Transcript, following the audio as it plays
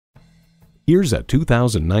Here's a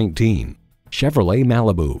 2019 Chevrolet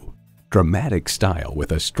Malibu. Dramatic style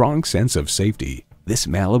with a strong sense of safety. This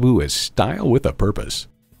Malibu is style with a purpose.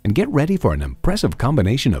 And get ready for an impressive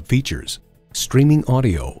combination of features: streaming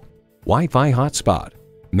audio, Wi-Fi hotspot,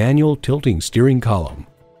 manual tilting steering column,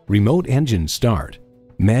 remote engine start,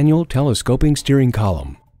 manual telescoping steering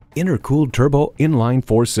column, intercooled turbo inline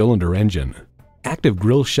 4-cylinder engine, active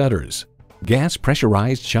grille shutters, gas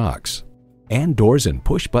pressurized shocks, and doors and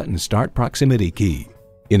push-button start proximity key.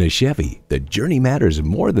 In a Chevy, the journey matters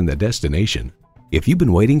more than the destination. If you've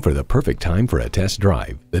been waiting for the perfect time for a test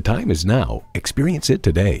drive, the time is now. Experience it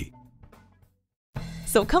today.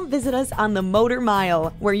 So come visit us on the Motor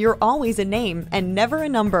Mile, where you're always a name and never a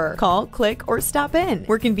number. Call, click, or stop in.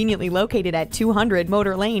 We're conveniently located at 200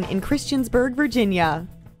 Motor Lane in Christiansburg, Virginia.